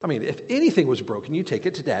I mean, if anything was broken, you take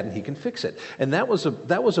it to Dad and he can fix it. And that was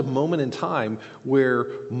a moment in time where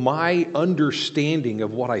my understanding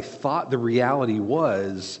of what I thought the reality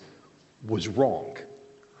was wrong,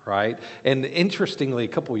 right? And interestingly, a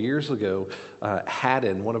couple of years ago,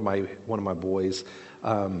 Haddon, one of my boys,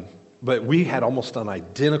 but we had almost an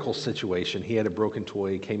identical situation. He had a broken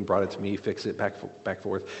toy, came, brought it to me, fixed it, back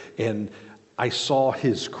forth, and I saw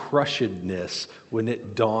his crushedness when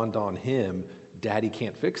it dawned on him, Daddy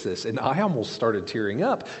can't fix this. And I almost started tearing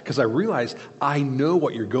up because I realized I know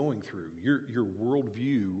what you're going through. Your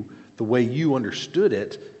worldview, the way you understood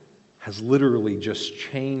it, has literally just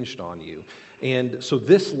changed on you. And so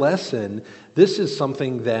this lesson, this is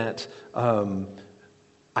something that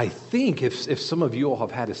I think if some of you all have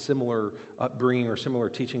had a similar upbringing or similar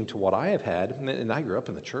teaching to what I have had, and I grew up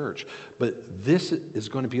in the church, but this is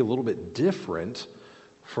going to be a little bit different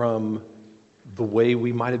from the way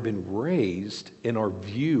we might have been raised in our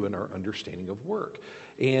view and our understanding of work.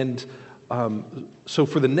 And so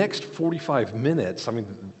for the next 45 minutes, I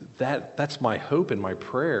mean, that's my hope and my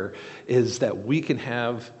prayer, is that we can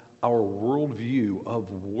have our worldview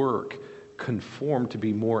of work conform to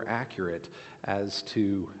be more accurate as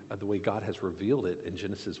to the way God has revealed it in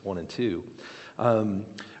Genesis 1 and 2.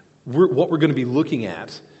 What we're going to be looking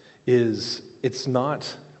at is, it's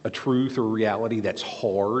not a truth or reality that's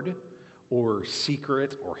hard or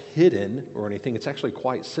secret or hidden or anything. It's actually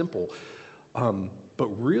quite simple. But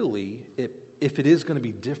really, if it is going to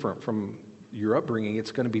be different from your upbringing,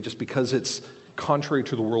 it's going to be just because it's contrary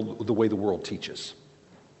to the way the world teaches.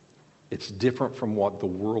 It's different from what the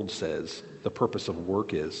world says the purpose of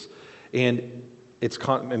work is. And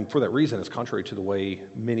and for that reason, it's contrary to the way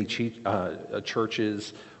many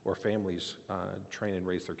churches or families train and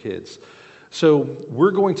raise their kids. So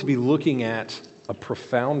we're going to be looking at a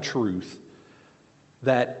profound truth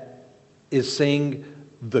that is saying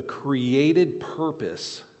the created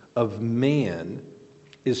purpose of man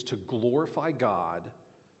is to glorify God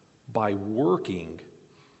by working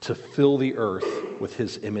to fill the earth with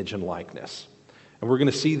his image and likeness. And we're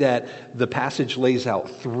going to see that the passage lays out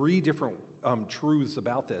three different truths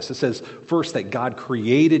about this. It says, first, that God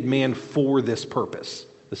created man for this purpose.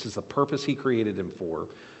 This is the purpose he created him for.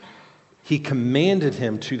 He commanded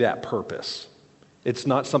him to that purpose. It's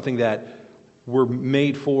not something that we're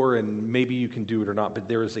made for and maybe you can do it or not, but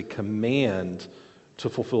there is a command to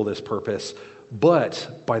fulfill this purpose.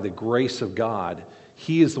 But by the grace of God,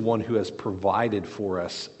 he is the one who has provided for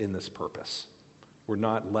us in this purpose. We're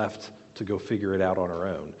not left to go figure it out on our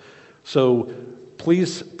own. So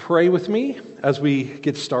please pray with me as we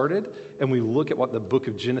get started and we look at what the book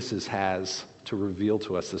of Genesis has to reveal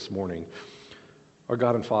to us this morning. Our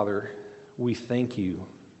God and Father, we thank you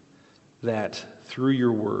that through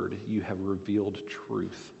your word you have revealed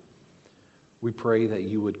truth. We pray that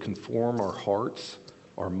you would conform our hearts,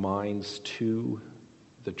 our minds to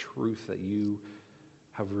the truth that you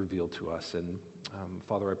have revealed to us. And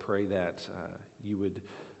Father, I pray that you would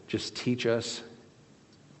just teach us.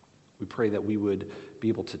 We pray that we would be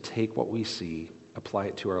able to take what we see, apply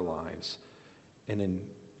it to our lives, and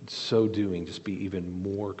in so doing, just be even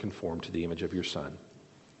more conformed to the image of your Son.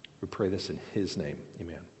 We pray this in his name.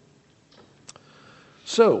 Amen.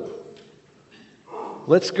 So,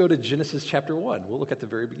 let's go to Genesis chapter 1. We'll look at the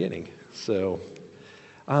very beginning. So,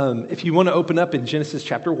 if you want to open up in Genesis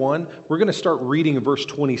chapter 1, we're going to start reading in verse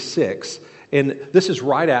 26. And this is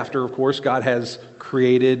right after, of course, God has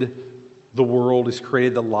created the world. He's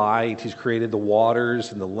created the light. He's created the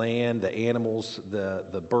waters and the land, the animals,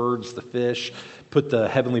 the birds, the fish, put the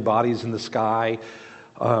heavenly bodies in the sky.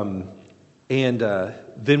 And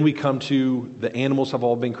then we come to the animals have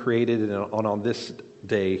all been created. And on this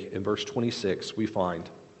day, in verse 26, we find,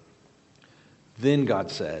 then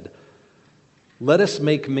God said, let us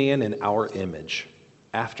make man in our image,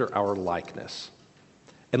 after our likeness,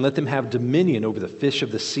 and let them have dominion over the fish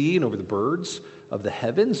of the sea and over the birds of the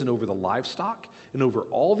heavens and over the livestock and over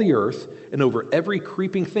all the earth and over every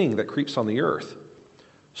creeping thing that creeps on the earth.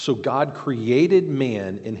 So God created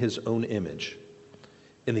man in his own image.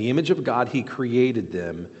 In the image of God he created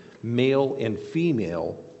them, male and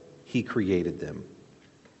female he created them.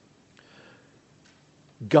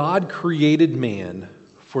 God created man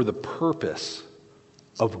for the purpose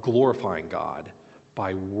of glorifying God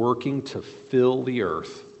by working to fill the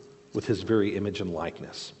earth with his very image and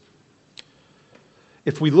likeness.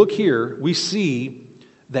 If we look here, we see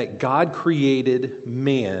that God created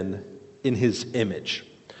man in his image.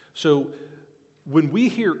 So when we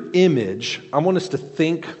hear image, I want us to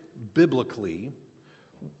think biblically,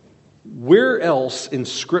 where else in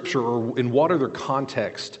Scripture or in what other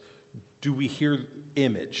context do we hear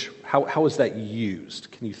image? How is that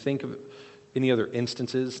used? Can you think of any other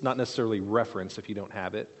instances, not necessarily reference if you don't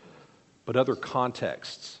have it, but other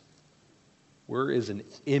contexts? Where is an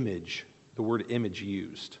image, the word image,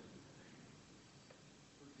 used?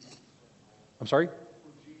 I'm sorry?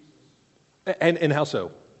 And how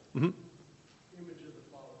so? Mm-hmm. Image of the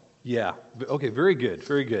Father. Yeah. Okay, very good,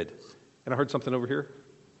 very good. And I heard something over here.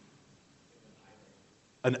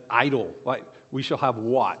 An idol. Like, we shall have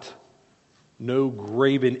what? No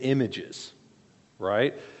graven images,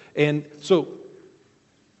 right? And so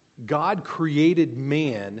God created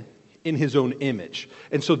man in his own image.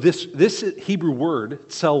 And so this Hebrew word,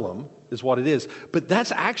 tselem, is what it is. But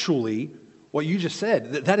that's actually what you just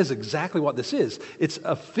said. That is exactly what this is. It's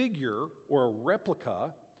a figure or a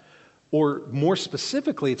replica, or more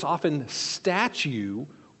specifically, it's often statue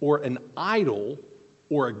or an idol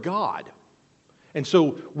or a god. And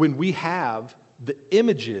so when we have the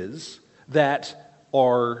images that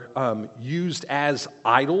are used as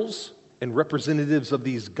idols and representatives of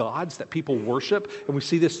these gods that people worship, and we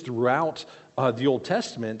see this throughout the Old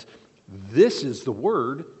Testament, this is the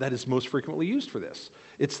word that is most frequently used for this.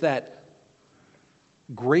 It's that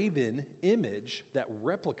graven image, that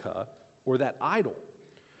replica, or that idol.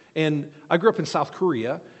 And I grew up in South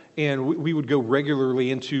Korea, and we would go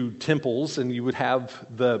regularly into temples, and you would have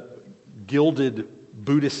the gilded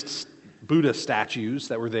Buddha statues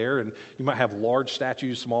that were there, and you might have large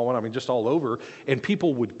statues, small one, just all over, and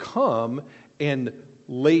people would come and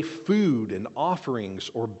lay food and offerings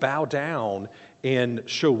or bow down and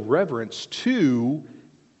show reverence to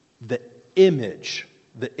the image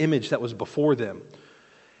that was before them.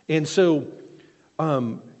 And so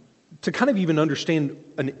to kind of even understand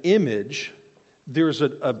an image, there's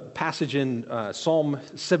a passage in Psalm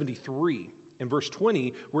 73 in verse 20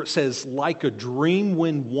 where it says, like a dream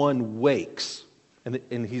when one wakes.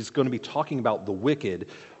 And he's going to be talking about the wicked.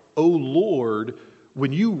 O Lord,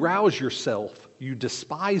 when you rouse yourself, you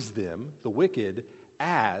despise them, the wicked,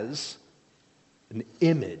 as an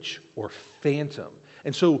image or phantom.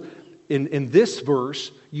 And so in this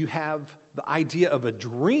verse, you have the idea of a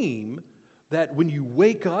dream that when you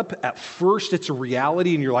wake up, at first it's a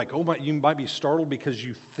reality and you're like, oh my, you might be startled because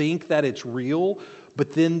you think that it's real,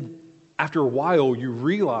 but then after a while you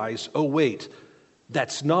realize, oh wait,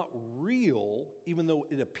 that's not real, even though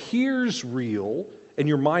it appears real, and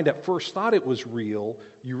your mind at first thought it was real,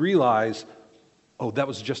 you realize, oh, that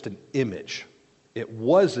was just an image. It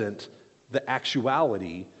wasn't the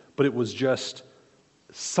actuality, but it was just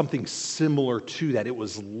something similar to that. It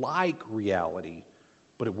was like reality,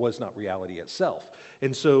 but it was not reality itself.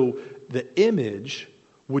 And so the image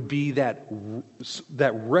would be that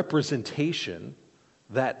representation,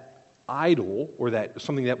 that idol, or that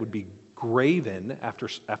something that would be graven after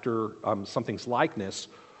something's likeness,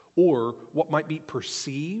 or what might be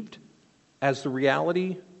perceived as the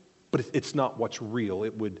reality, but it's not what's real.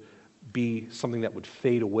 It would be something that would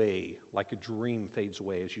fade away, like a dream fades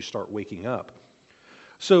away as you start waking up.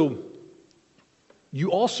 So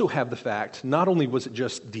you also have the fact, not only was it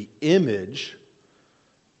just the image,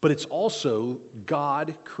 but it's also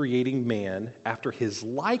God creating man after his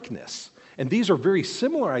likeness. And these are very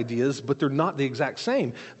similar ideas, but they're not the exact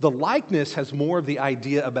same. The likeness has more of the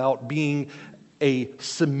idea about being a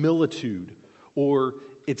similitude, or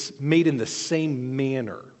it's made in the same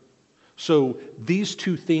manner. So these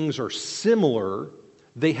two things are similar.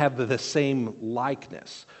 They have the same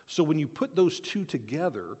likeness. So when you put those two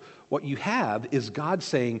together, what you have is God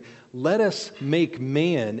saying, let us make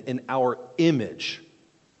man in our image.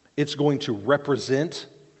 It's going to represent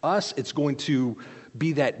us. It's going to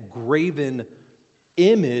be that graven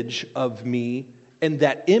image of me, and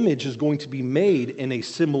that image is going to be made in a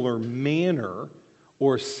similar manner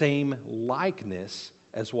or same likeness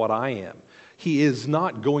as what I am. He is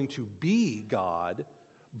not going to be God,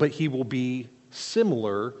 but he will be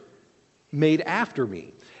similar, made after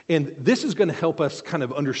me. And this is going to help us kind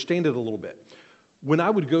of understand it a little bit. When I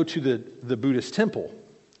would go to the Buddhist temple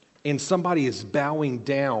and somebody is bowing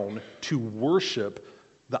down to worship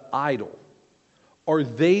the idol, are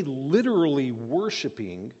they literally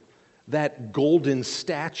worshiping that golden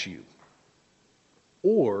statue?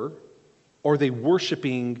 Or are they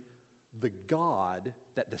worshiping the God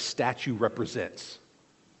that the statue represents?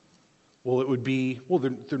 Well, it would be,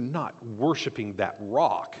 they're not worshiping that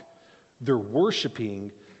rock. They're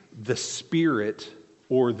worshiping the spirit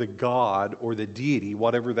or the God or the deity,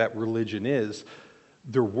 whatever that religion is.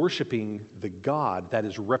 They're worshiping the God that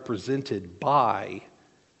is represented by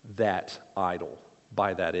that idol,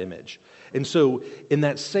 by that image. And so in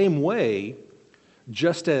that same way,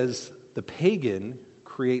 just as the pagan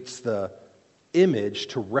creates the image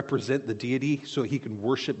to represent the deity so he can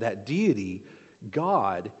worship that deity,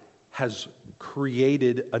 God has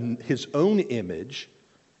created his own image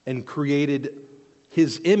and created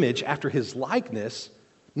his image after his likeness,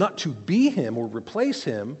 not to be him or replace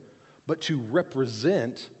him, but to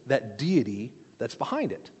represent that deity that's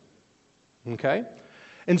behind it. Okay?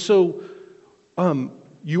 And so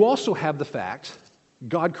you also have the fact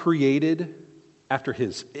God created after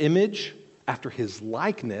his image, after his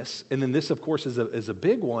likeness, and then this, of course, is a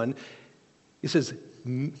big one. He says,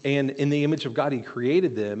 and in the image of God he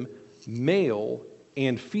created them, male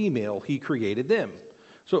and female he created them.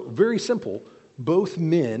 So very simple. Both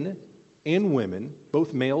men and women,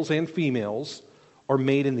 both males and females, are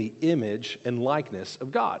made in the image and likeness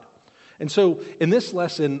of God. And so in this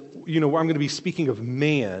lesson, where I'm going to be speaking of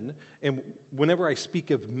man, and whenever I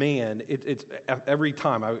speak of man, it's every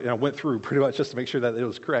time I went through pretty much just to make sure that it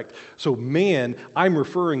was correct. So man, I'm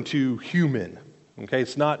referring to human. Okay,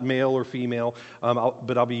 it's not male or female,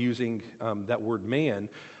 but I'll be using that word man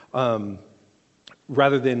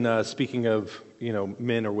rather than speaking of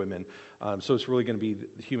men or women. So it's really going to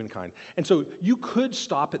be humankind. And so you could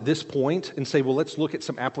stop at this point and say, well, let's look at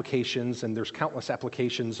some applications, and there's countless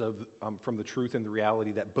applications of from the truth and the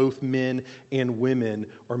reality that both men and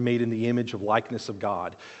women are made in the image of likeness of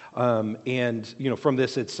God. And from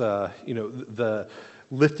this, it's the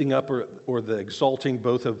lifting up or the exalting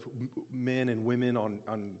both of men and women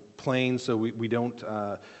on planes, so we don't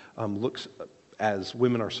look as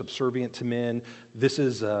women are subservient to men. This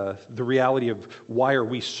is the reality of why are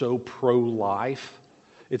we so pro-life.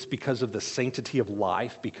 It's because of the sanctity of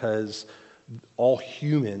life, because all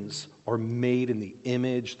humans are made in the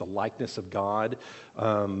image, the likeness of God.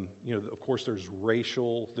 Of course, there's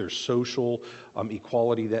racial, there's social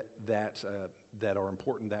equality that are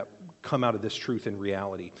important, that come out of this truth and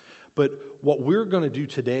reality. But what we're going to do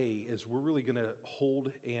today is we're really going to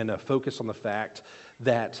hold and focus on the fact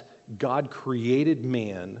that God created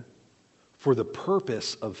man for the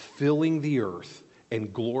purpose of filling the earth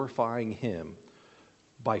and glorifying him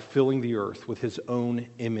by filling the earth with his own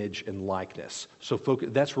image and likeness. So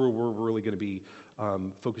that's where we're really going to be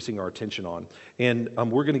focusing our attention on. And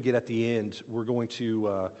we're going to get at the end, we're going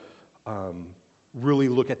to really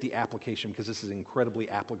look at the application, because this is incredibly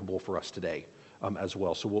applicable for us today as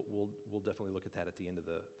well. So we'll definitely look at that at the end of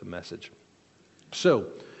the message. So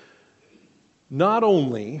not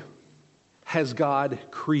only has God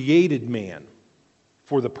created man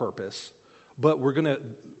for the purpose, but we're going to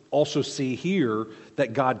also see here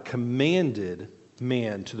that God commanded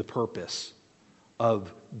man to the purpose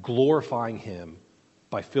of glorifying him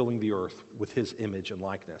by filling the earth with his image and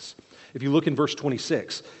likeness. If you look in verse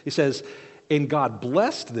 26, it says, "And God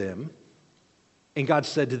blessed them, and God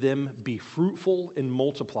said to them, 'Be fruitful and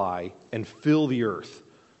multiply and fill the earth,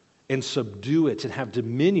 and subdue it, and have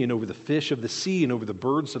dominion over the fish of the sea, and over the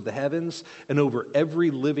birds of the heavens, and over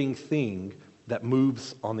every living thing that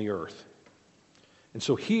moves on the earth.'" And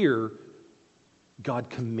so here, God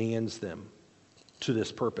commands them to this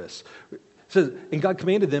purpose. It says, and God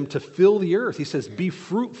commanded them to fill the earth. He says, "Be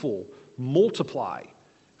fruitful, multiply,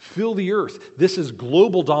 fill the earth." This is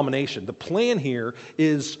global domination. The plan here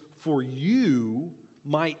is for you,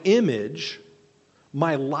 my image,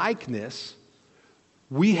 my likeness.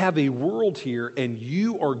 We have a world here, and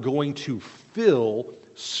you are going to fill,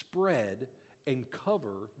 spread, and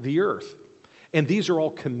cover the earth. And these are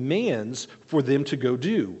all commands for them to go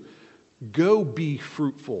do. Go be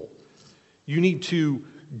fruitful. You need to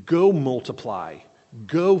go multiply.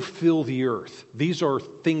 Go fill the earth. These are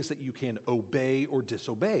things that you can obey or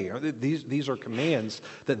disobey. These are commands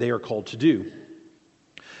that they are called to do.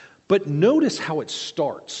 But notice how it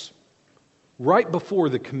starts. Right before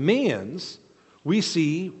the commands, we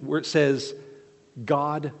see where it says,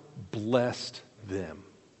 God blessed them.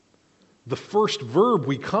 The first verb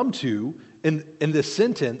we come to in this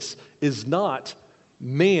sentence is not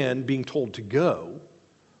man being told to go,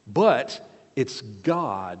 but it's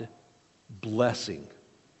God blessing.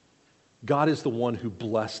 God is the one who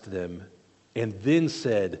blessed them and then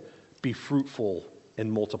said, "Be fruitful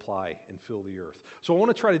and multiply and fill the earth." So I want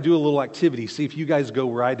to try to do a little activity, see if you guys go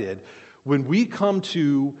where I did. When we come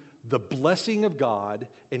to the blessing of God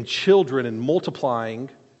and children and multiplying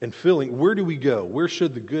and filling, where do we go? Where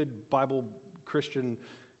should the good Bible Christian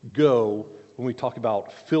go when we talk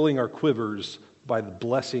about filling our quivers by the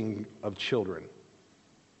blessing of children?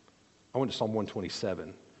 I went to Psalm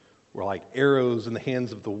 127. Where like arrows in the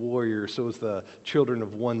hands of the warrior, so is the children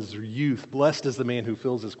of one's youth. Blessed is the man who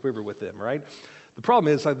fills his quiver with them, right? The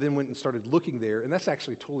problem is I then went and started looking there, and that's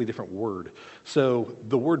actually a totally different word. So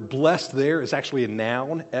the word blessed there is actually a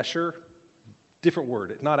noun, Esher. Different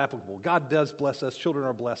word, not applicable. God does bless us. Children are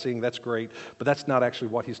a blessing. That's great. But that's not actually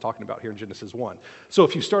what he's talking about here in Genesis 1. So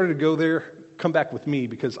if you started to go there, come back with me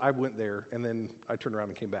because I went there and then I turned around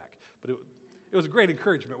and came back. But it was a great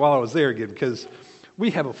encouragement while I was there again because we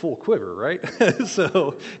have a full quiver, right?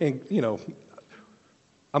 So, and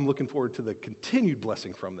I'm looking forward to the continued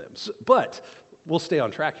blessing from them. But we'll stay on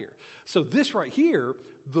track here. So this right here,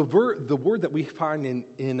 the word that we find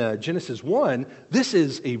in Genesis 1, this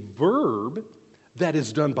is a verb that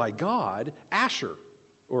is done by God, Asher,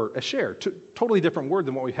 or Asher, totally different word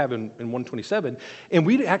than what we have in 127. And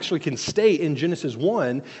we actually can stay in Genesis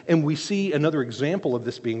 1, and we see another example of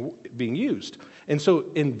this being used. And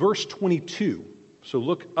so in verse 22, so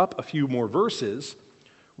look up a few more verses,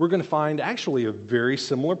 we're going to find actually a very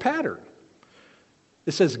similar pattern.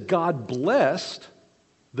 It says, God blessed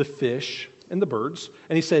the fish and the birds,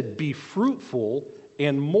 and he said, be fruitful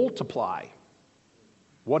and multiply.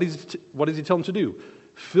 What does he tell them to do?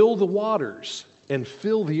 Fill the waters and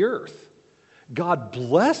fill the earth. God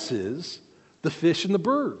blesses the fish and the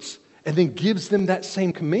birds and then gives them that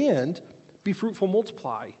same command, be fruitful,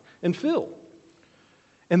 multiply, and fill.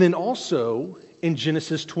 And then also in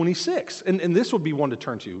Genesis 26, and this would be one to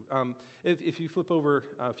turn to. If you flip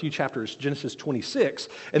over a few chapters, Genesis 26,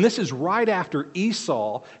 and this is right after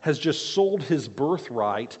Esau has just sold his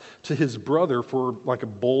birthright to his brother for like a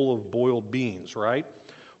bowl of boiled beans, right?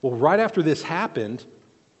 Well, right after this happened,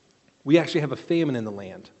 we actually have a famine in the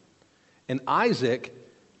land. And Isaac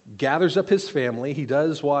gathers up his family. He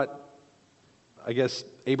does what, I guess,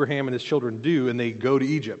 Abraham and his children do, and they go to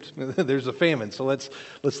Egypt. There's a famine, so let's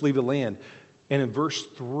leave the land. And in verse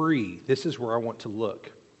 3, this is where I want to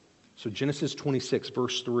look. So Genesis 26,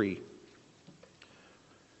 verse 3.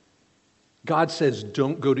 God says,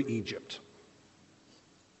 don't go to Egypt.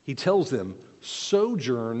 He tells them,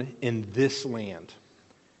 sojourn in this land,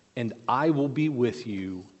 and I will be with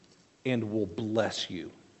you and will bless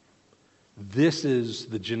you. This is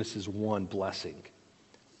the Genesis 1 blessing.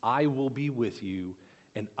 I will be with you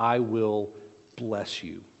and I will bless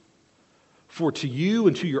you. For to you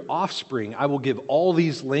and to your offspring I will give all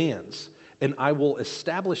these lands, and I will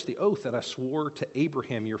establish the oath that I swore to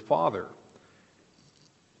Abraham your father.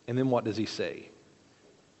 And then what does he say?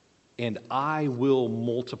 And I will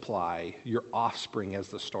multiply your offspring as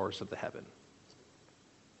the stars of the heaven.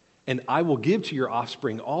 And I will give to your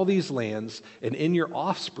offspring all these lands, and in your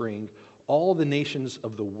offspring all the nations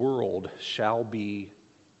of the world shall be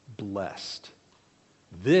blessed.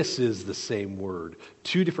 This is the same word.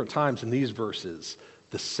 2 different times in these verses,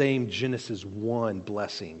 the same Genesis 1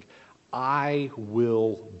 blessing. I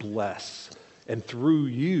will bless, and through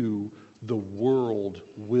you the world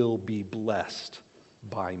will be blessed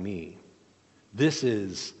by me. This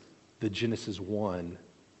is the Genesis 1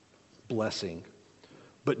 blessing.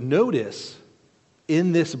 But notice,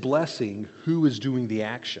 in this blessing, who is doing the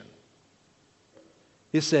action?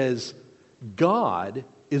 It says, God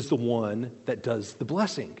is the one that does the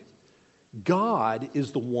blessing. God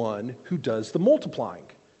is the one who does the multiplying.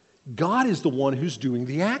 God is the one who's doing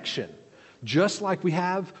the action. Just like we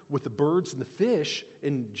have with the birds and the fish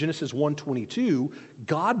in Genesis 1:22,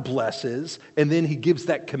 God blesses and then he gives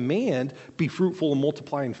that command, be fruitful and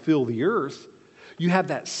multiply and fill the earth. You have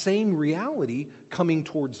that same reality coming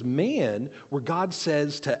towards man where God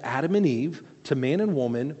says to Adam and Eve, to man and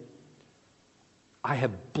woman, I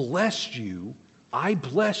have blessed you, I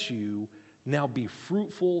bless you, now be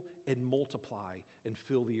fruitful and multiply and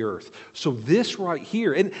fill the earth. So this right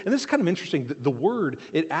here, and this is kind of interesting, the word,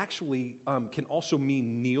 it actually can also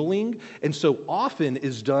mean kneeling, and so often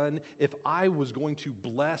is done if I was going to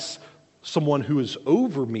bless someone who is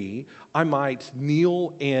over me, I might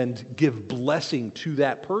kneel and give blessing to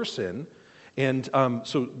that person. And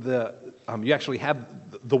so you actually have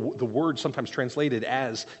the word sometimes translated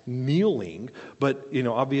as kneeling, but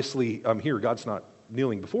obviously here God's not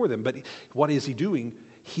kneeling before them, but what is he doing?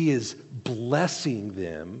 He is blessing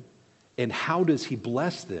them. And how does he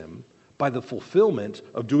bless them? By the fulfillment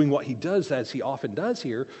of doing what he does, as he often does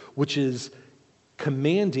here, which is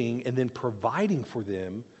commanding and then providing for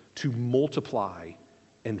them to multiply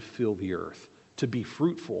and fill the earth, to be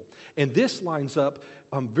fruitful. And this lines up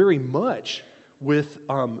very much with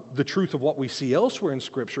the truth of what we see elsewhere in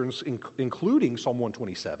Scripture, including Psalm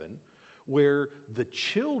 127, where the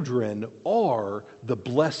children are the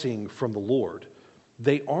blessing from the Lord.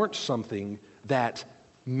 They aren't something that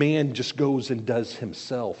man just goes and does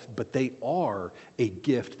himself, but they are a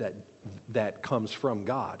gift that comes from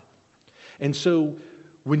God. And so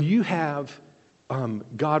when you have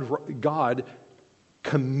God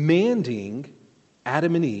commanding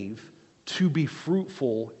Adam and Eve to be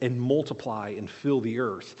fruitful and multiply and fill the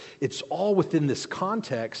earth. It's all within this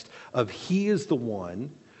context of he is the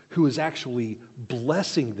one who is actually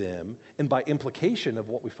blessing them, and by implication of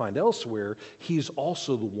what we find elsewhere, he's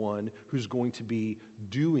also the one who's going to be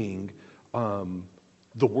doing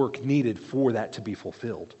the work needed for that to be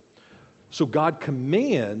fulfilled. So God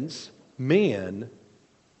commands man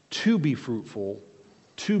to be fruitful,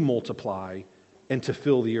 to multiply, and to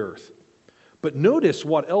fill the earth. But notice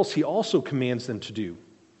what else he also commands them to do.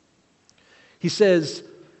 He says,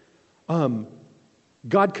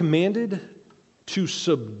 God commanded to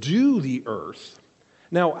subdue the earth.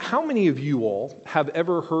 Now, how many of you all have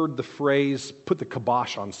ever heard the phrase, put the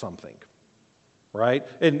kibosh on something? Right?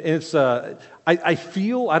 And it's, I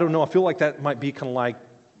feel like that might be kind of like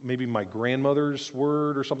maybe my grandmother's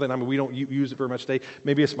word or something. I mean, we don't use it very much today.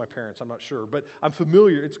 Maybe it's my parents, I'm not sure. But I'm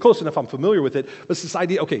familiar, it's close enough I'm familiar with it. But it's this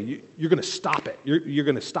idea, okay, you're going to stop it. You're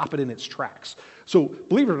going to stop it in its tracks. So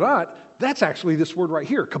believe it or not, that's actually this word right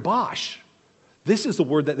here, kibosh. This is the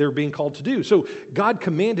word that they're being called to do. So God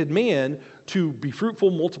commanded man to be fruitful,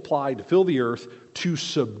 multiply, to fill the earth, to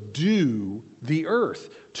subdue the earth,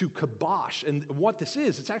 to kibosh. And what this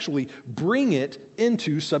is, it's actually bring it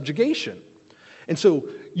into subjugation. And so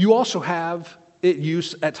you also have it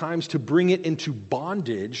used at times to bring it into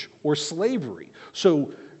bondage or slavery.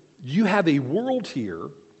 So you have a world here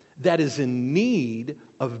that is in need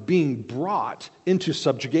of being brought into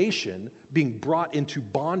subjugation, being brought into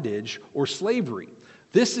bondage or slavery.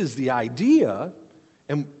 This is the idea,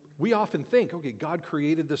 and we often think, okay, God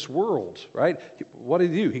created this world, right? What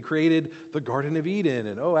did he do? He created the Garden of Eden,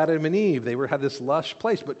 and Adam and Eve, they had this lush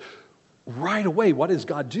place. But right away, what does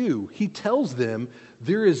God do? He tells them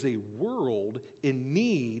there is a world in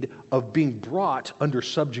need of being brought under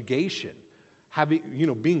subjugation,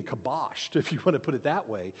 being kiboshed, if you want to put it that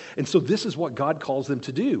way. And so this is what God calls them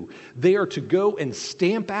to do. They are to go and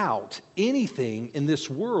stamp out anything in this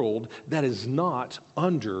world that is not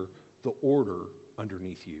under the order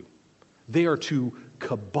underneath you. They are to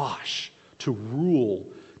kibosh, to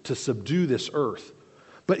rule, to subdue this earth.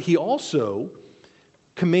 But he also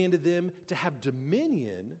commanded them to have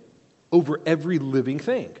dominion over every living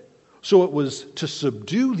thing. So it was to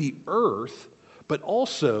subdue the earth, but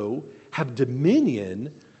also have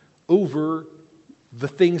dominion over the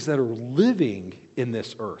things that are living in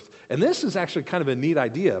this earth. And this is actually kind of a neat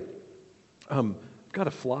idea. I've got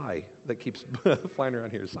a fly that keeps flying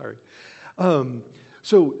around here, sorry.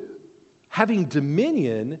 So having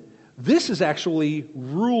dominion, this is actually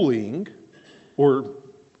ruling, or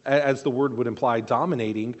as the word would imply,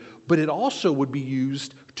 dominating, but it also would be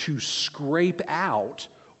used to scrape out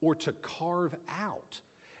or to carve out.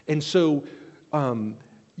 And so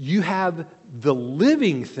you have the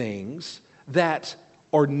living things that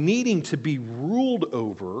are needing to be ruled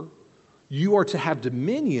over. You are to have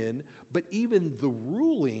dominion, but even the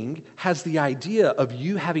ruling has the idea of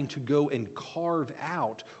you having to go and carve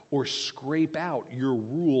out or scrape out your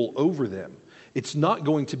rule over them. It's not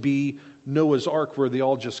going to be Noah's Ark where they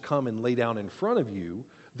all just come and lay down in front of you.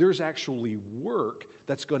 There's actually work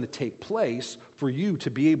that's going to take place for you to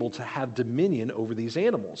be able to have dominion over these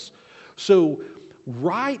animals. So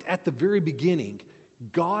right at the very beginning,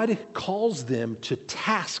 God calls them to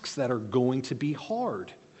tasks that are going to be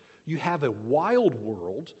hard. You have a wild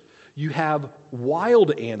world, you have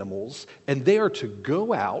wild animals, and they are to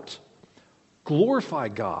go out, glorify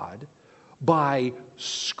God by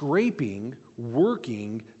scraping,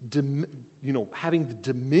 working, having the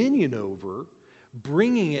dominion over,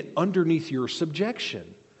 bringing it underneath your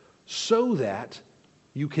subjection so that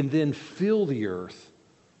you can then fill the earth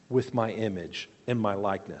with my image and my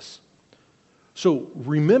likeness. So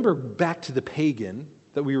remember back to the pagan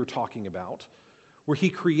that we were talking about, where he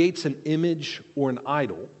creates an image or an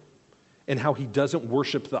idol, and how he doesn't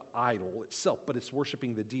worship the idol itself, but it's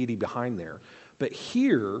worshiping the deity behind there. But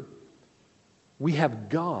here, we have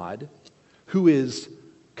God who is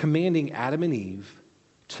commanding Adam and Eve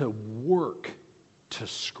to work, to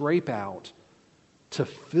scrape out, to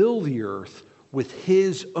fill the earth with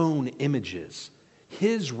his own images,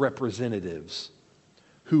 his representatives,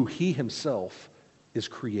 who he himself is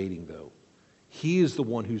creating, though. He is the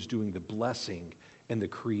one who's doing the blessing and the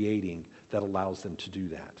creating that allows them to do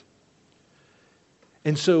that.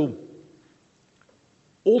 And so,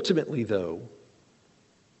 ultimately, though,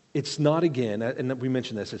 it's not, again, and we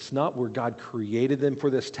mentioned this, it's not where God created them for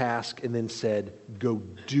this task and then said, go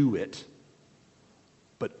do it.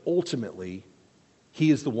 But ultimately,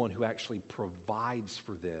 he is the one who actually provides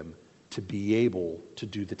for them to be able to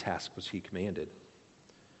do the task which he commanded.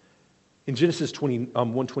 In Genesis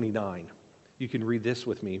 1:29, you can read this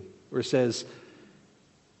with me, where it says,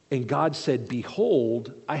 And God said,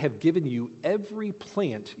 behold, I have given you every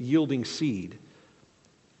plant yielding seed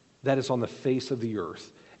that is on the face of the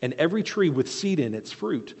earth, and every tree with seed in its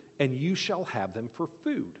fruit, and you shall have them for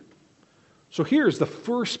food. So here's the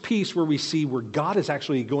first piece where we see where God is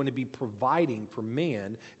actually going to be providing for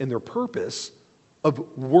man in their purpose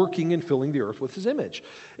of working and filling the earth with his image.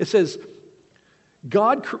 It says,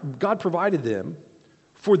 God provided them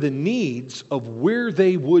for the needs of where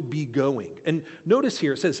they would be going. And notice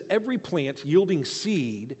here, it says, every plant yielding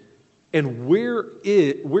seed, and where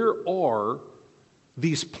are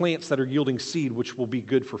these plants that are yielding seed which will be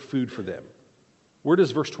good for food for them? Where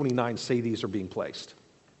does verse 29 say these are being placed?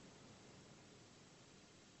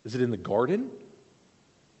 Is it in the garden?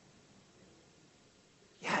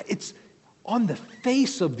 Yeah, it's on the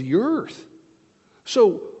face of the earth.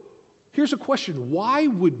 So here's a question. Why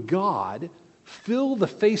would God fill the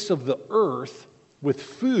face of the earth with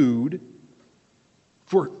food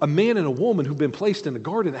for a man and a woman who've been placed in a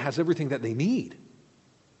garden that has everything that they need?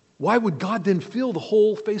 Why would God then fill the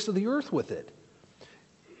whole face of the earth with it?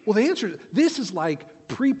 Well, the answer is, this is like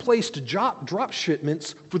pre-placed drop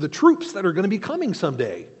shipments for the troops that are going to be coming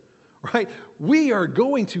someday, right? We are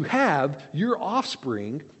going to have your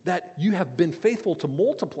offspring that you have been faithful to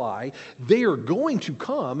multiply. They are going to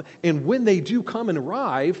come, and when they do come and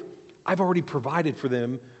arrive, I've already provided for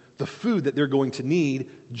them the food that they're going to need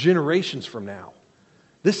generations from now.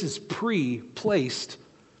 This is pre-placed.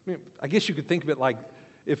 I guess you could think of it like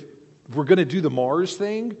if we're going to do the Mars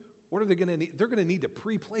thing, what are they going to need? They're going to need to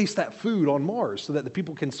pre-place that food on Mars so that the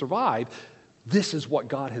people can survive. This is what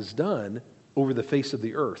God has done over the face of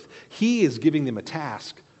the earth. He is giving them a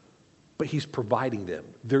task, but He's providing them.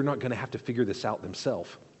 They're not going to have to figure this out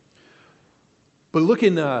themselves. But look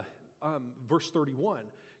in verse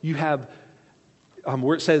 31. You have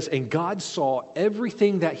where it says, and God saw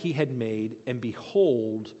everything that He had made, and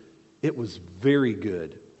behold, it was very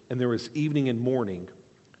good. And there was evening and morning,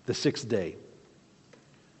 the sixth day.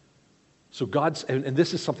 So and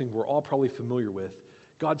this is something we're all probably familiar with.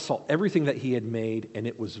 God saw everything that He had made, and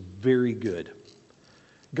it was very good.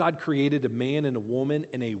 God created a man and a woman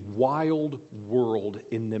in a wild world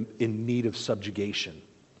in need of subjugation.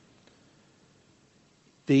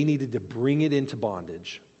 They needed to bring it into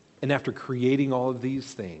bondage. And after creating all of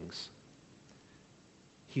these things,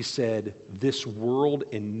 He said, this world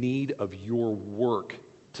in need of your work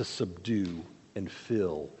to subdue and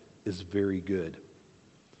fill is very good.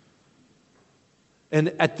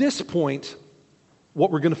 And at this point,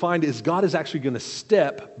 what we're going to find is God is actually going to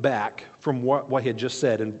step back from what He had just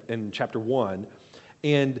said in chapter 1,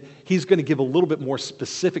 and He's going to give a little bit more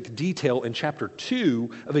specific detail in chapter 2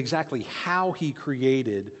 of exactly how He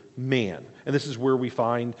created man. And this is where we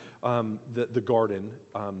find the garden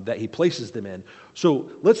that He places them in. So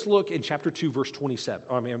let's look in chapter 2, verse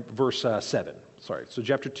 7. Sorry, so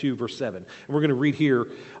chapter 2, verse 7. And we're going to read here,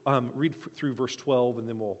 read through verse 12, and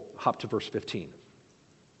then we'll hop to verse 15.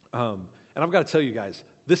 And I've got to tell you guys,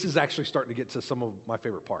 this is actually starting to get to some of my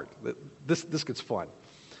favorite part. This gets fun.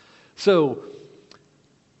 So,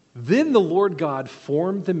 then the Lord God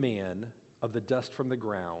formed the man of the dust from the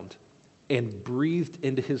ground and breathed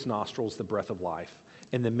into his nostrils the breath of life.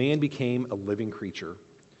 And the man became a living creature.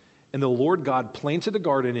 And the Lord God planted a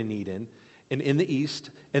garden in Eden and in the east,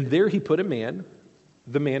 and there He put a man,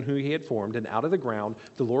 the man who He had formed, and out of the ground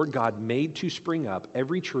the Lord God made to spring up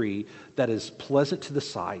every tree that is pleasant to the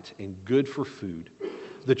sight and good for food.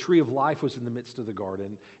 The tree of life was in the midst of the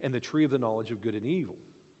garden, and the tree of the knowledge of good and evil.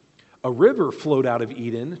 A river flowed out of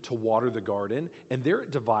Eden to water the garden, and there it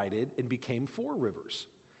divided and became 4 rivers.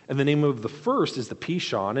 And the name of the first is the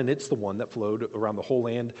Pishon, and it's the one that flowed around the whole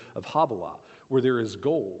land of Havilah, where there is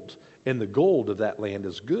gold, and the gold of that land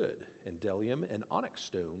is good, and bdellium and onyx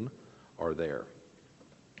stone are there.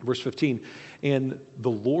 Verse 15, and the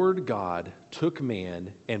Lord God took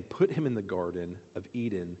man and put him in the garden of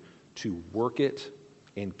Eden to work it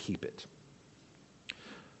and keep it.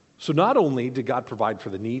 So not only did God provide for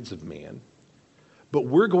the needs of man, but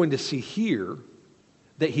we're going to see here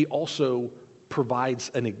that He also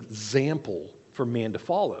provides an example for man to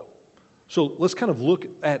follow. So let's kind of look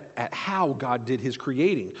at how God did His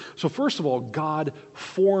creating. So first of all, God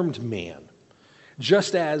formed man.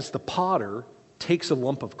 Just as the potter takes a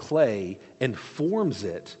lump of clay and forms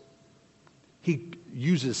it, he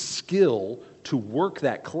uses skill to work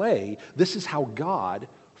that clay. This is how God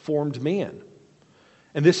formed man.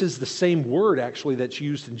 And this is the same word actually that's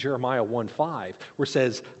used in Jeremiah 1:5, where it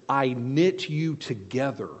says, I knit you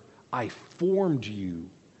together. I formed you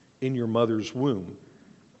in your mother's womb.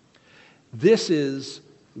 This is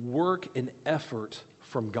work and effort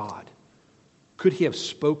from God. Could He have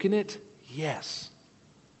spoken it? Yes.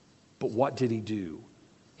 But what did he do?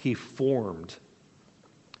 He formed.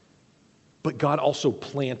 But God also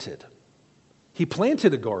planted. He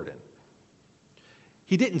planted a garden.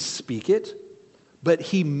 He didn't speak it, but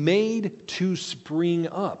he made to spring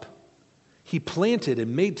up. He planted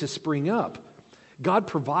and made to spring up. God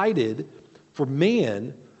provided for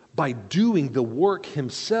man by doing the work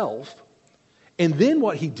himself. And then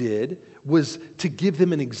what he did was to give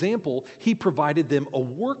them an example. He provided them a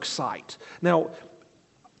work site. Now,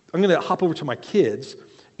 I'm going to hop over to my kids.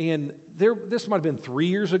 And this might have been 3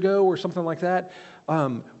 years ago or something like that.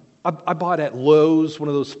 I bought at Lowe's one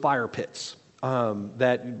of those fire pits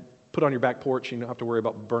that you put on your back porch. You don't have to worry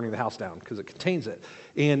about burning the house down because it contains it.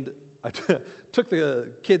 And I took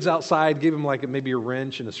the kids outside, gave them like maybe a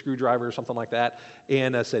wrench and a screwdriver or something like that,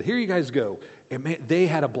 and I said, here you guys go. And man, they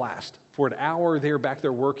had a blast. For an hour, they were back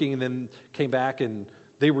there working, and then came back, and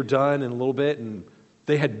they were done in a little bit, and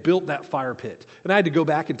they had built that fire pit. And I had to go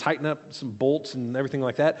back and tighten up some bolts and everything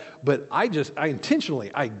like that. But I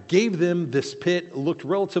intentionally gave them this pit. It looked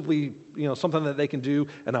relatively, something that they can do.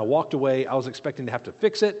 And I walked away. I was expecting to have to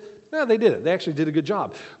fix it. No, they did it. They actually did a good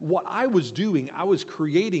job. What I was doing, I was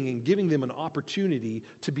creating and giving them an opportunity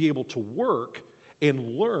to be able to work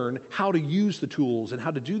and learn how to use the tools and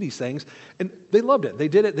how to do these things. And they loved it. They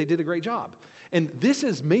did it. They did a great job. And this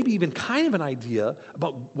is maybe even kind of an idea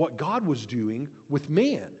about what God was doing with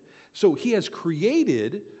man. So he has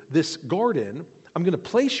created this garden. I'm going to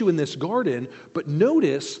place you in this garden, but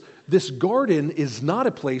notice this garden is not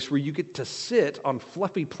a place where you get to sit on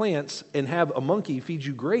fluffy plants and have a monkey feed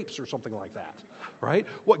you grapes or something like that, right?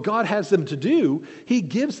 What God has them to do, he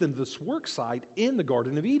gives them this work site in the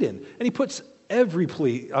Garden of Eden. And he puts every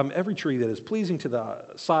tree that is pleasing to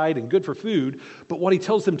the sight and good for food, but what he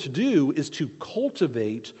tells them to do is to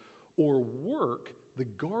cultivate or work the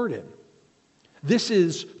garden. This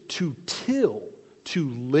is to till, to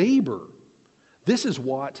labor. This is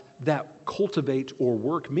what that cultivate or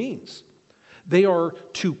work means. They are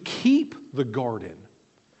to keep the garden.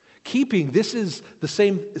 Keeping, this is the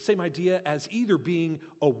same idea as either being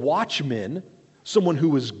a watchman, someone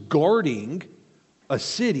who is guarding a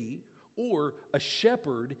city, or a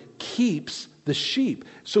shepherd keeps the sheep.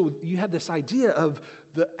 So you have this idea of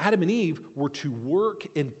the Adam and Eve were to work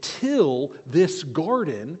and till this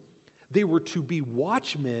garden. They were to be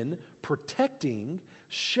watchmen protecting,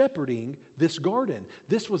 shepherding this garden.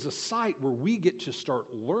 This was a site where we get to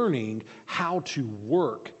start learning how to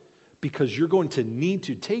work, because you're going to need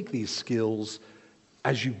to take these skills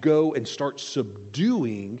as you go and start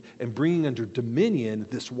subduing and bringing under dominion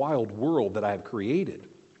this wild world that I have created.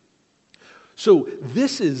 So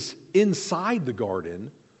this is inside the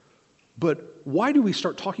garden, but why do we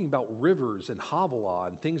start talking about rivers and Havilah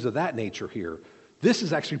and things of that nature here? This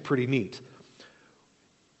is actually pretty neat.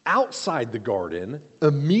 Outside the garden,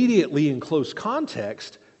 immediately in close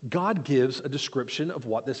context, God gives a description of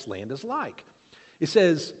what this land is like. It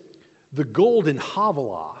says, the gold in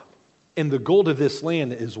Havilah, and the gold of this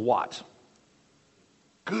land is what?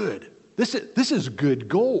 Good. This is good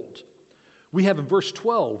gold. We have in verse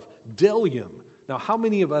 12, bdellium. Now, how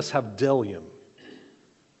many of us have bdellium?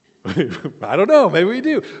 I don't know, maybe we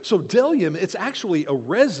do. So bdellium, it's actually a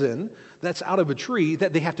resin that's out of a tree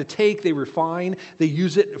that they have to take, they refine, they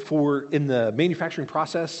use it in the manufacturing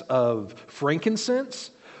process of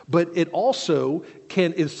frankincense, but it also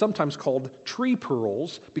is sometimes called tree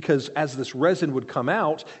pearls, because as this resin would come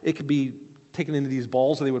out, it could be taken into these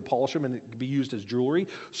balls and they would polish them and it could be used as jewelry.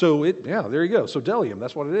 So there you go. So bdellium,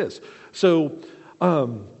 that's what it is. So,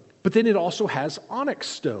 but then it also has onyx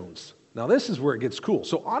stones. Now this is where it gets cool.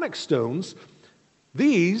 So onyx stones,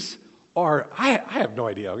 these are, I have no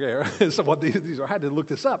idea, okay, so what these are. I had to look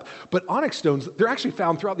this up. But onyx stones, they're actually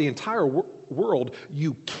found throughout the entire world.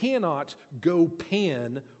 You cannot go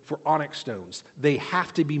pan for onyx stones. They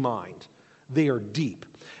have to be mined. They are deep.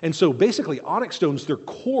 And so basically onyx stones, they're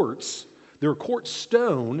quartz. They're a quartz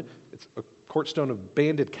stone. It's a quartz stone of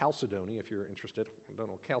banded chalcedony, if you're interested. I don't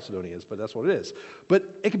know what chalcedony is, but that's what it is.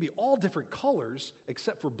 But it can be all different colors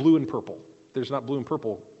except for blue and purple. There's not blue and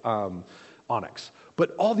purple onyx.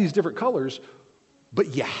 But all these different colors,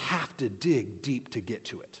 but you have to dig deep to get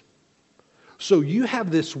to it. So you have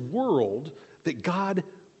this world that God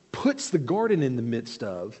puts the garden in the midst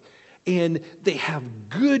of, and they have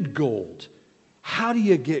good gold. How do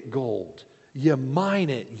you get gold? You mine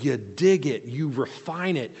it, you dig it, you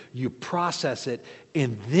refine it, you process it,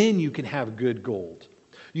 and then you can have good gold.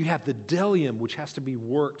 You have the bdellium, which has to be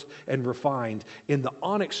worked and refined, and the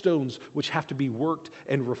onyx stones, which have to be worked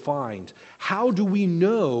and refined. How do we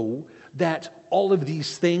know that all of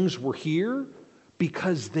these things were here?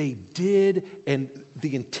 because they did, and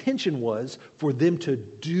the intention was for them to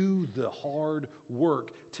do the hard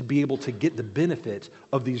work to be able to get the benefit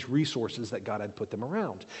of these resources that God had put them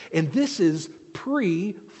around. And this is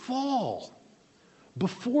pre-fall.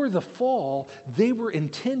 Before the fall, they were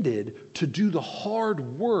intended to do the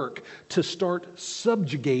hard work to start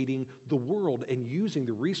subjugating the world and using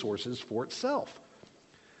the resources for itself.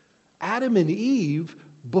 Adam and Eve,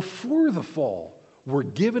 before the fall, were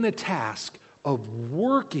given a task of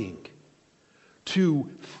working to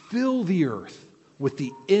fill the earth with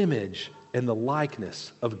the image and the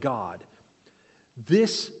likeness of God.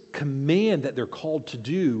 This command that they're called to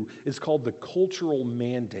do is called the cultural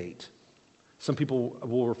mandate. Some people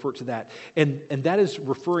will refer to that. And that is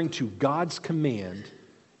referring to God's command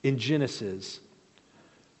in Genesis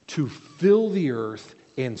to fill the earth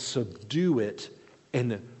and subdue it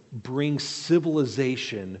and bring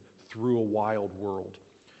civilization through a wild world.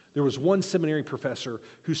 There was one seminary professor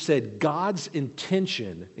who said God's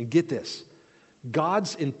intention, and get this,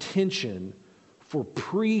 God's intention for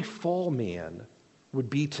pre-fall man would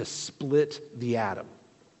be to split the atom.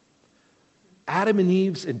 Adam and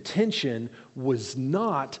Eve's intention was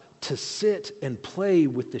not to sit and play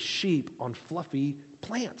with the sheep on fluffy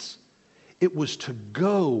plants. It was to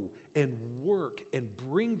go and work and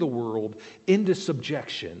bring the world into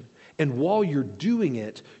subjection. And while you're doing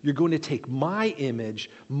it, you're going to take my image,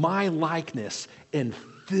 my likeness, and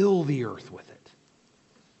fill the earth with it.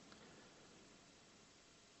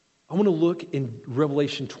 I want to look in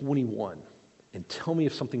Revelation 21 and tell me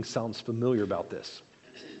if something sounds familiar about this.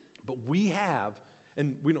 But we have,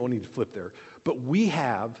 and we don't need to flip there, but we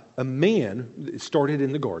have a man, it started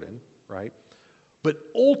in the garden, right? But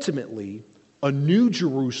ultimately, a new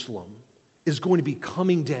Jerusalem is going to be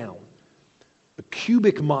coming down. A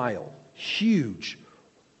cubic mile, huge.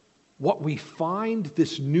 What we find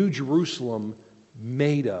this new Jerusalem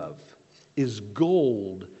made of is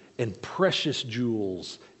gold and precious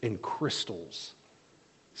jewels and crystals.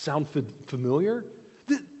 Sound familiar?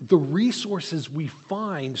 The resources we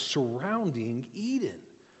find surrounding Eden.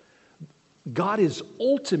 God is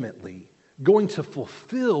ultimately going to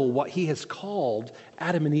fulfill what he has called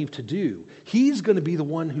Adam and Eve to do. He's going to be the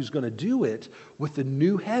one who's going to do it with the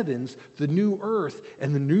new heavens, the new earth,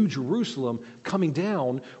 and the new Jerusalem coming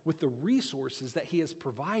down with the resources that he has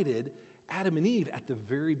provided Adam and Eve at the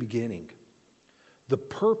very beginning. The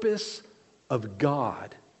purpose of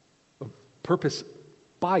God, purpose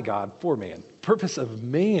by God for man, purpose of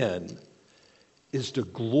man is to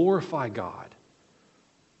glorify God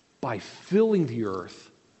by filling the earth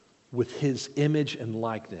with his image and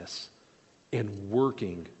likeness and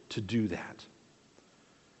working to do that.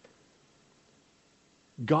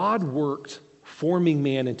 God worked forming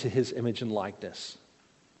man into his image and likeness.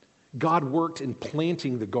 God worked in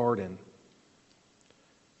planting the garden.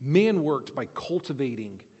 Man worked by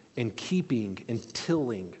cultivating and keeping and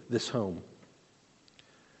tilling this home.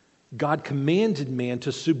 God commanded man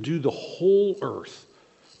to subdue the whole earth,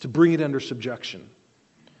 to bring it under subjection.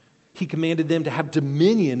 He commanded them to have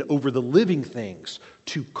dominion over the living things,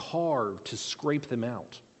 to carve, to scrape them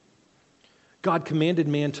out. God commanded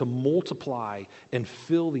man to multiply and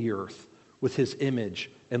fill the earth with his image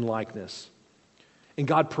and likeness. And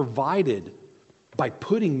God provided by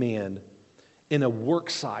putting man in a work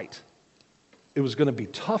site. It was going to be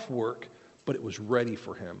tough work, but it was ready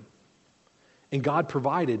for him. And God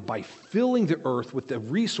provided by filling the earth with the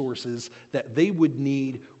resources that they would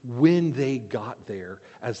need when they got there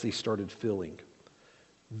as they started filling.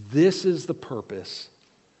 This is the purpose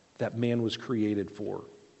that man was created for.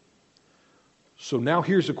 So now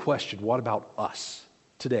here's a question. What about us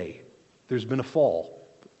today? There's been a fall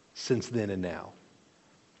since then and now.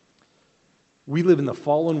 We live in the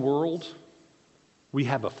fallen world. We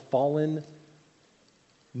have a fallen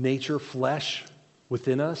nature, flesh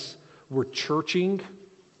within us. We're churching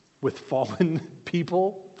with fallen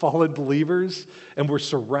people, fallen believers, and we're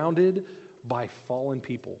surrounded by fallen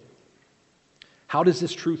people. How does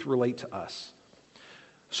this truth relate to us?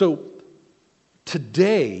 So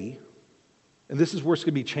today, and this is where it's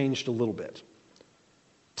going to be changed a little bit.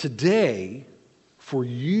 Today, for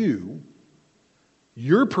you,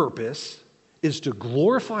 your purpose is to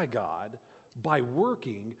glorify God by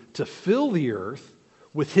working to fill the earth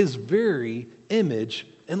with his very image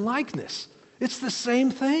and likeness. It's the same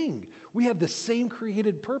thing. We have the same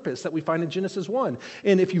created purpose that we find in Genesis 1.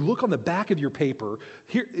 And if you look on the back of your paper,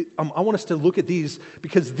 here I want us to look at these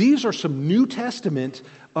because these are some New Testament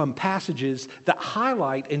passages that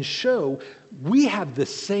highlight and show we have the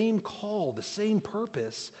same call, the same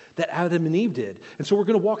purpose that Adam and Eve did. And so we're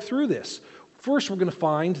going to walk through this. First, we're going to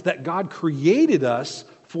find that God created us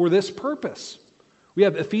for this purpose. We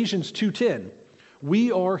have Ephesians 2:10.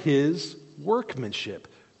 We are his workmanship,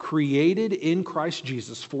 created in Christ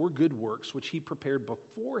Jesus for good works, which he prepared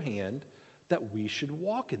beforehand that we should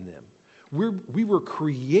walk in them. We were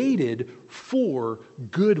created for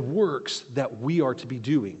good works that we are to be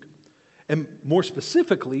doing. And more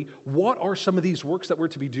specifically, what are some of these works that we're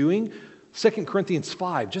to be doing? 2 Corinthians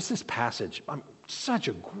 5, just this passage. Such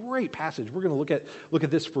a great passage. We're going to look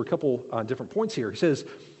at this for a couple different points here. He says,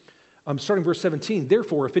 starting verse 17,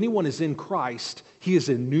 therefore, if anyone is in Christ, he is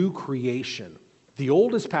a new creation. The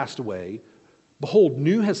old has passed away. Behold,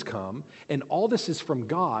 new has come. And all this is from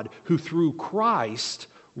God, who through Christ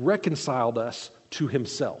reconciled us to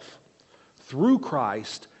himself. Through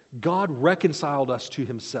Christ, God reconciled us to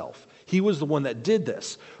himself. He was the one that did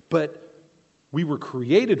this. But we were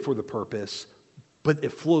created for the purpose, but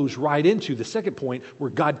it flows right into the second point where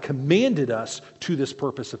God commanded us to this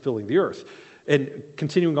purpose of filling the earth. And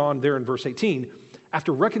continuing on there in verse 18,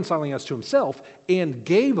 after reconciling us to himself and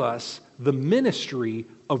gave us the ministry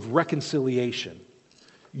of reconciliation.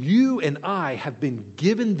 You and I have been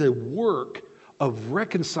given the work of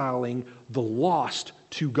reconciling the lost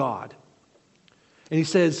to God. And he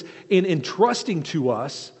says, in entrusting to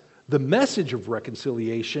us the message of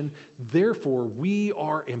reconciliation, therefore we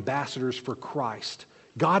are ambassadors for Christ.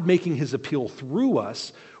 God making his appeal through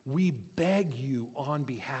us, we beg you on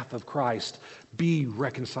behalf of Christ, be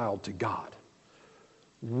reconciled to God.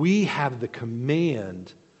 We have the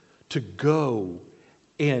command to go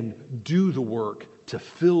and do the work to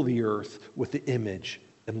fill the earth with the image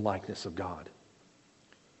and likeness of God.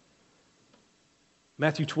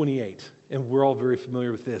 Matthew 28, and we're all very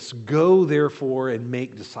familiar with this. Go, therefore, and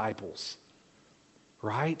make disciples.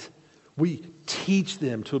 Right? We teach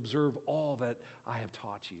them to observe all that I have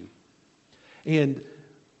taught you. And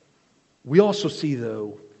we also see,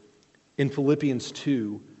 though, in Philippians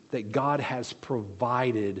 2, that God has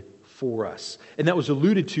provided for us. And that was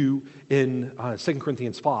alluded to in 2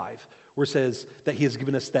 Corinthians 5, where it says that he has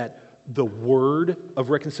given us the word of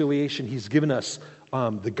reconciliation. He's given us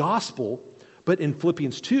the gospel. But in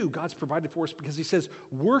Philippians 2, God's provided for us because he says,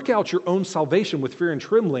 work out your own salvation with fear and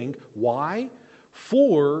trembling. Why?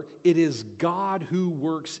 For it is God who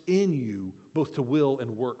works in you both to will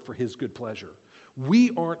and work for his good pleasure.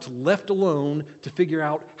 We aren't left alone to figure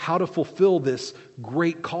out how to fulfill this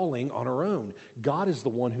great calling on our own. God is the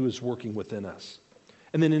one who is working within us.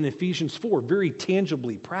 And then in Ephesians 4, very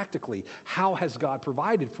tangibly, practically, how has God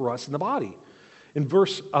provided for us in the body? In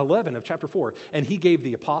verse 11 of chapter 4, and he gave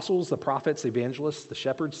the apostles, the prophets, the evangelists, the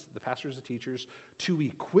shepherds, the pastors, the teachers, to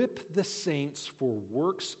equip the saints for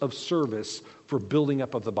works of service for building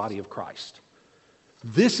up of the body of Christ.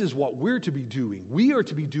 This is what we're to be doing. We are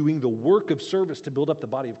to be doing the work of service to build up the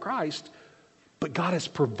body of Christ, but God has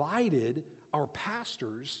provided our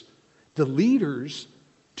pastors, the leaders,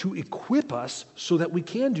 to equip us so that we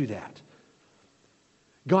can do that.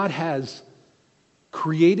 God has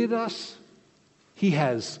created us. He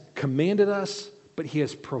has commanded us, but he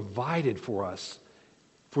has provided for us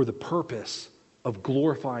for the purpose of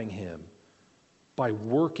glorifying him by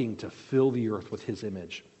working to fill the earth with his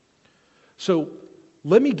image. So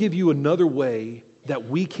let me give you another way that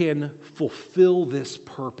we can fulfill this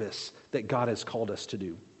purpose that God has called us to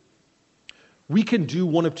do. We can do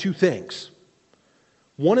one of two things.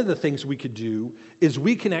 One of the things we could do is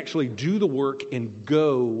we can actually do the work and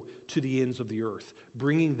go to the ends of the earth,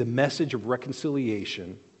 bringing the message of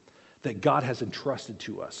reconciliation that God has entrusted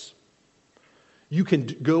to us. You can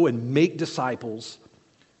go and make disciples,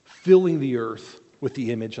 filling the earth with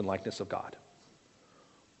the image and likeness of God.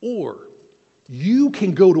 Or you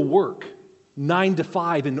can go to work 9 to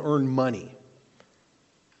 5 and earn money,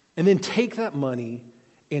 and then take that money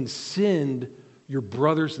and send your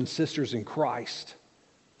brothers and sisters in Christ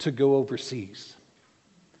to go overseas.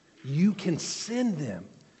 You can send them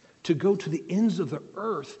to go to the ends of the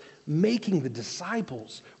earth, making the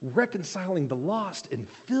disciples, reconciling the lost, and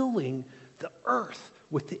filling the earth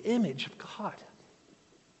with the image of God.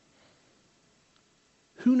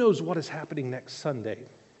 Who knows what is happening next Sunday?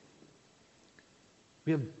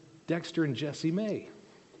 We have Dexter and Jessie May.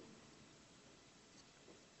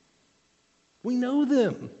 We know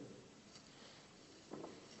them.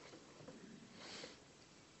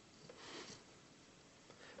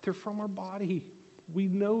 They're from our body. We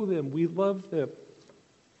know them. We love them.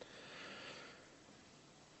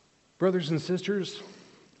 Brothers and sisters,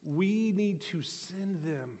 we need to send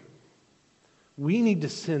them. We need to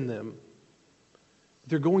send them.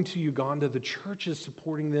 They're going to Uganda. The church is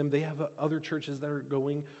supporting them. They have other churches that are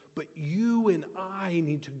going. But you and I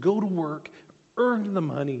need to go to work, earn the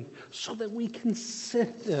money, so that we can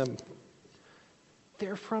send them.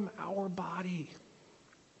 They're from our body.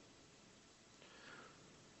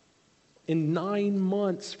 in 9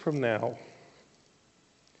 months from now,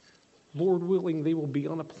 Lord willing, they will be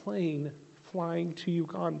on a plane flying to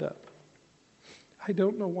Uganda. I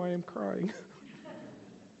don't know why I'm crying.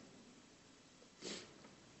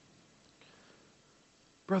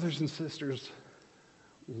 Brothers and sisters,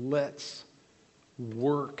 let's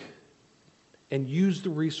work and use the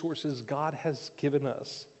resources God has given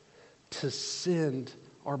us to send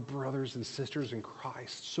our brothers and sisters in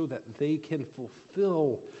Christ so that they can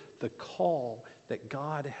fulfill the call that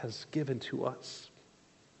God has given to us.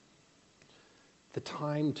 The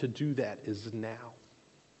time to do that is now.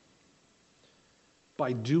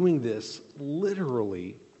 By doing this,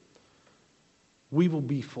 literally, we will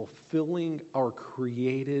be fulfilling our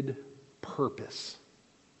created purpose.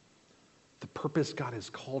 The purpose God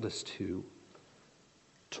has called us to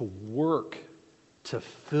work, to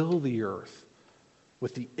fill the earth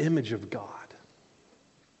with the image of God.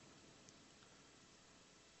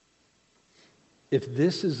 If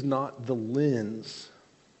this is not the lens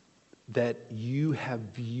that you have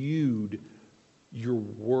viewed your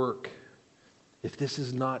work, if this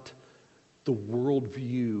is not the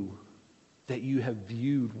worldview that you have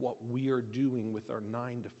viewed what we are doing with our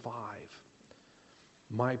 9 to 5,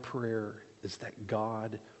 my prayer is that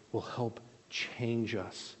God will help change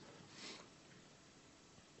us.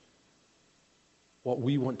 What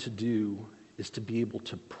we want to do is to be able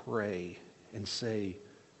to pray and say,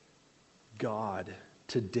 God,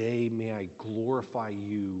 today may I glorify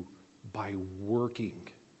you by working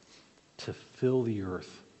to fill the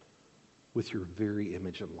earth with your very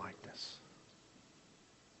image and likeness.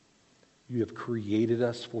 You have created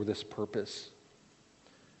us for this purpose.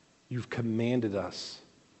 You've commanded us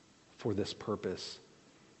for this purpose,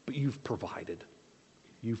 but you've provided.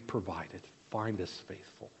 You've provided. Find us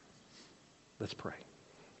faithful. Let's pray.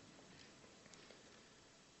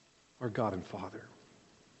 Our God and Father,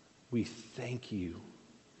 we thank you.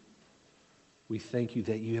 We thank you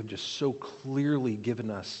that you have just so clearly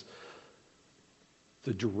given us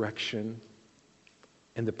the direction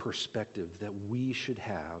and the perspective that we should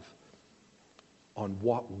have on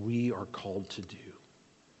what we are called to do.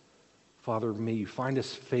 Father, may you find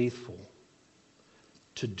us faithful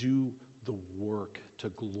to do the work to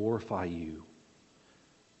glorify you,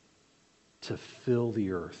 to fill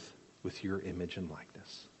the earth with your image and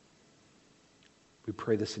likeness. We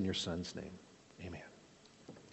pray this in your Son's name. Amen.